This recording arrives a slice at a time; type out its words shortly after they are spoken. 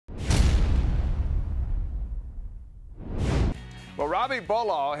Well, Robbie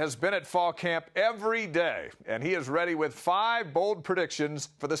Bullough has been at fall camp every day, and he is ready with 5 bold predictions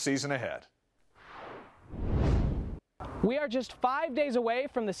for the season ahead. We are just 5 days away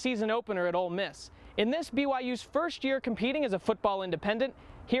from the season opener at Ole Miss. In this BYU's first year competing as a football independent,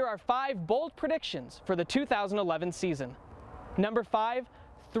 here are 5 bold predictions for the 2011 season. Number 5,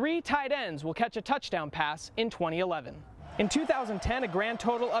 3 tight ends will catch a touchdown pass in 2011. In 2010, a grand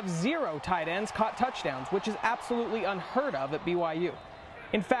total of 0 tight ends caught touchdowns, which is absolutely unheard of at BYU.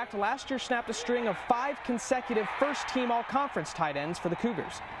 In fact, last year snapped a string of 5 consecutive first-team all-conference tight ends for the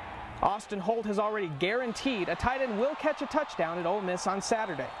Cougars. Austin Holt has already guaranteed a tight end will catch a touchdown at Ole Miss on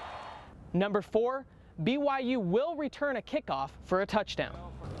Saturday. Number 4, BYU will return a kickoff for a touchdown.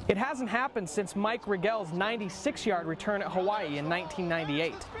 It hasn't happened since Mike Rigel's 96-yard return at Hawaii in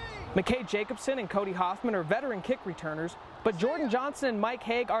 1998. McKay Jacobson and Cody Hoffman are veteran kick returners, but Jordan Johnson and Mike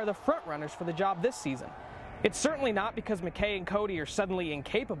Haig are the front runners for the job this season. It's certainly not because McKay and Cody are suddenly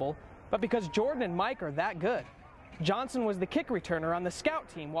incapable, but because Jordan and Mike are that good. Johnson was the kick returner on the scout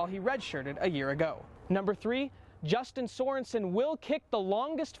team while he redshirted a year ago. Number 3, Justin Sorensen will kick the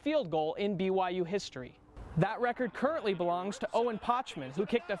longest field goal in BYU history. That record currently belongs to Owen Pochman, who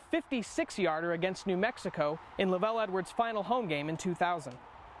kicked a 56-yarder against New Mexico in Lavelle Edwards' final home game in 2000.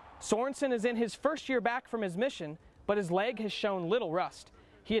 Sorensen is in his first year back from his mission, but his leg has shown little rust.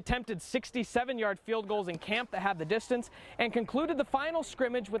 He attempted 67-yard field goals in camp that had the distance and concluded the final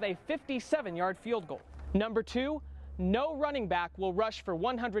scrimmage with a 57-yard field goal. Number 2, no running back will rush for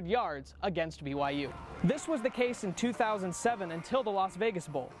 100 yards against BYU. This was the case in 2007 until the Las Vegas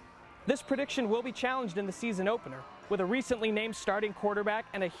Bowl. This prediction will be challenged in the season opener. With a recently named starting quarterback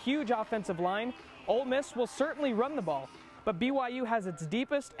and a huge offensive line, Ole Miss will certainly run the ball, but BYU has its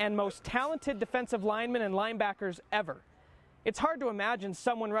deepest and most talented defensive linemen and linebackers ever. It's hard to imagine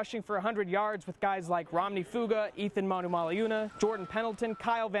someone rushing for 100 yards with guys like Romney Fuga, Ethan Manumaleuna, Jordan Pendleton,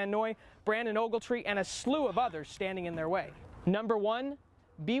 Kyle Van Noy, Brandon Ogletree, and a slew of others standing in their way. Number 1,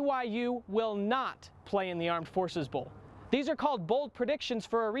 BYU will not play in the Armed Forces Bowl. These are called bold predictions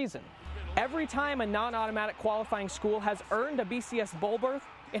for a reason. Every time a non-automatic qualifying school has earned a BCS bowl berth,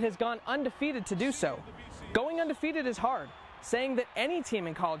 it has gone undefeated to do so. Going undefeated is hard. Saying that any team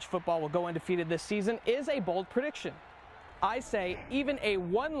in college football will go undefeated this season is a bold prediction. I say even a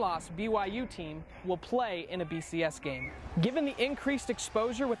one-loss BYU team will play in a BCS game. Given the increased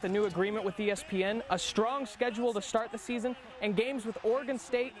exposure with the new agreement with ESPN, a strong schedule to start the season, and games with Oregon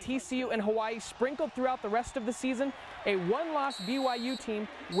State, TCU, and Hawaii sprinkled throughout the rest of the season, a one-loss BYU team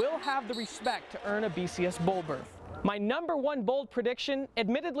will have the respect to earn a BCS bowl berth. My number 1 bold prediction,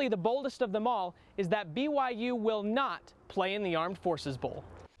 admittedly the boldest of them all, is that BYU will not play in the Armed Forces Bowl.